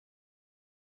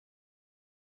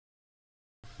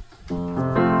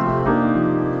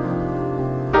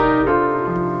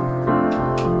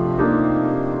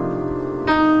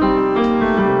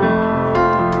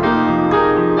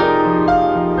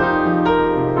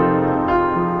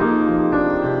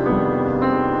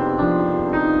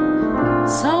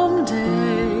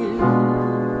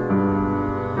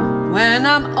When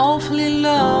I'm awfully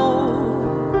low,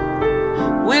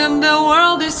 when the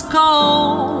world is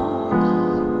cold,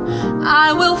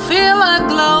 I will feel a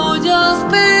glow just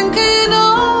thinking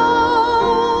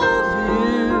of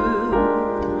you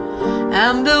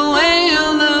and the way you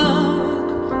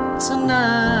look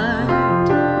tonight.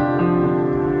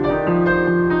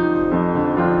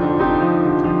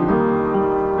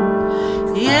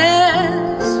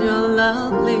 Yes, you're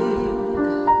lovely,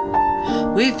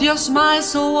 with your smile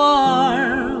so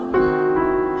warm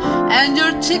and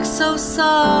your cheeks so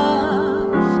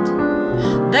soft.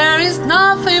 There is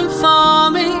nothing for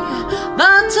me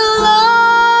but to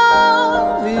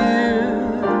love you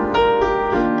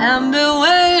and the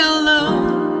way you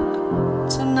look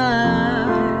tonight.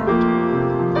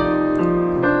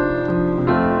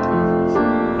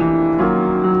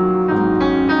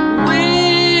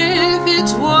 With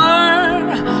each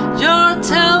word, your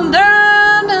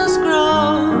tenderness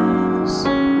grows,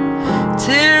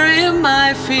 tearing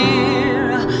my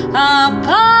fear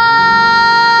apart.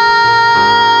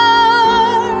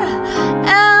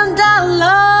 And that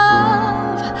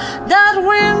love that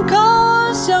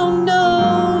wrinkles your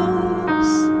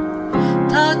nose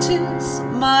touches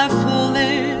my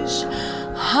foolish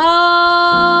heart.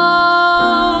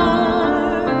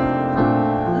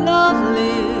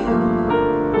 Lovely,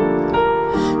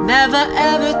 never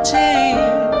ever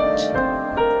change,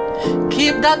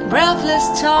 keep that breathless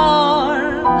charm.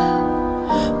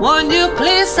 Won't you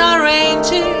please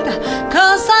arrange it,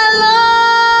 'cause I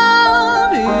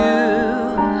love you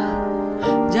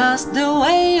just the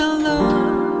way you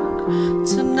look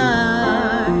tonight.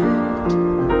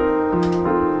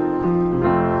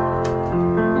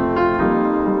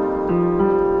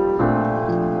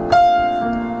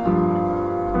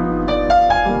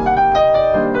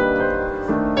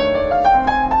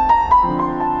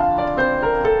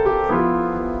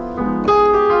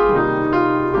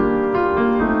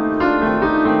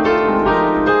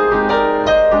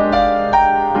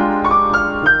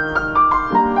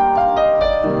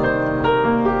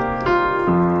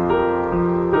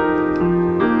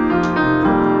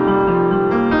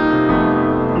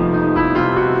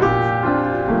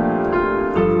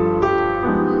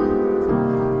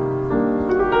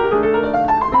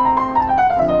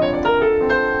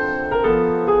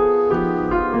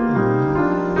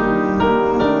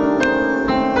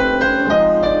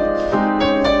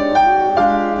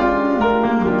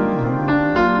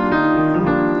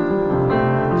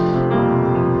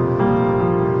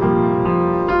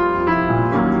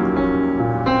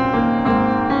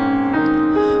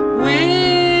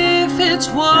 Each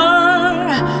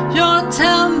word, your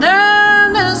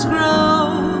tenderness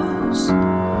grows,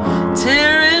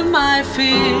 tearing my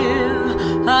fear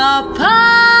apart.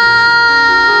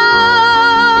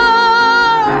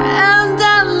 And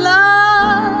that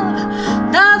love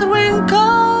that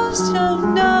wrinkles your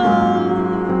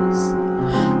nose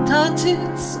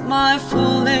touches my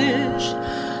foolish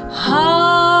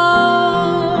heart.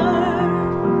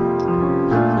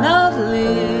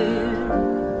 Lovely,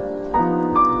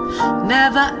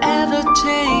 never ever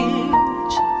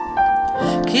change,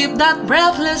 keep that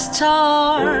breathless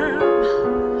charm.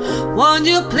 Won't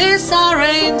you please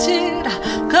arrange it,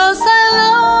 'cause I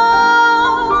love